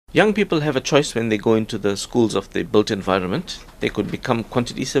Young people have a choice when they go into the schools of the built environment. They could become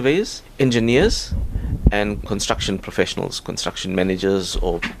quantity surveyors, engineers, and construction professionals, construction managers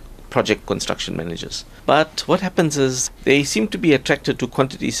or project construction managers. But what happens is they seem to be attracted to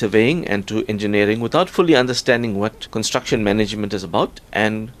quantity surveying and to engineering without fully understanding what construction management is about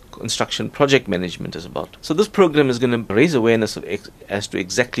and construction project management is about. So this program is going to raise awareness as to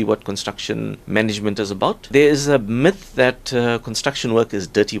exactly what construction management is about. There is a myth that construction work is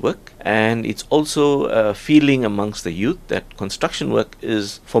dirty work, and it's also a feeling amongst the youth that construction work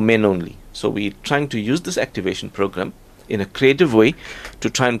is for men only. So we're trying to use this activation program in a creative way to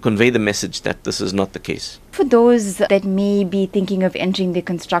try and convey the message that this is not the case. For those that may be thinking of entering the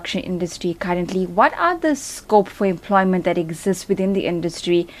construction industry currently, what are the scope for employment that exists within the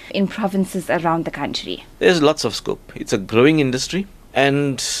industry in provinces around the country? There's lots of scope. It's a growing industry,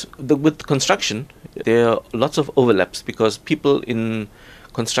 and with construction, there are lots of overlaps because people in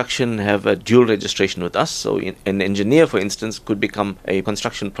construction have a dual registration with us. So an engineer, for instance, could become a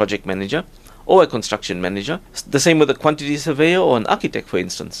construction project manager or a construction manager. The same with a quantity surveyor or an architect, for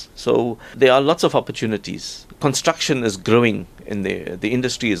instance. So there are lots of opportunities. Construction is growing in the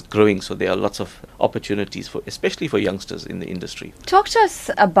industry is growing, so there are lots of opportunities especially for youngsters in the industry. Talk to us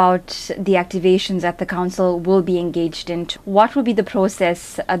about the activations that the council will be engaged in. What will be the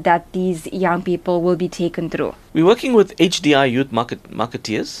process that these young people will be taken through? We're working with HDI youth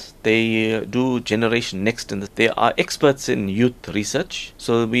marketeers. They do Generation Next, and they are experts in youth research.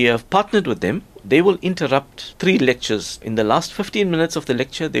 So we have partnered with them. They will interrupt 3 lectures. In the last 15 minutes of the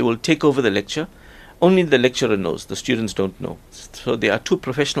lecture, they will take over the lecture. Only the lecturer knows, the students don't know. So there are 2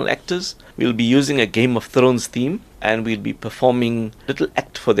 professional actors. We'll be using a Game of Thrones theme, and we'll be performing a little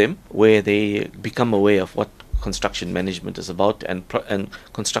act for them where they become aware of what construction management is about and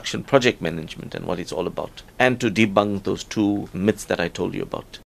construction project management and what it's all about, and to debunk those 2 myths that I told you about.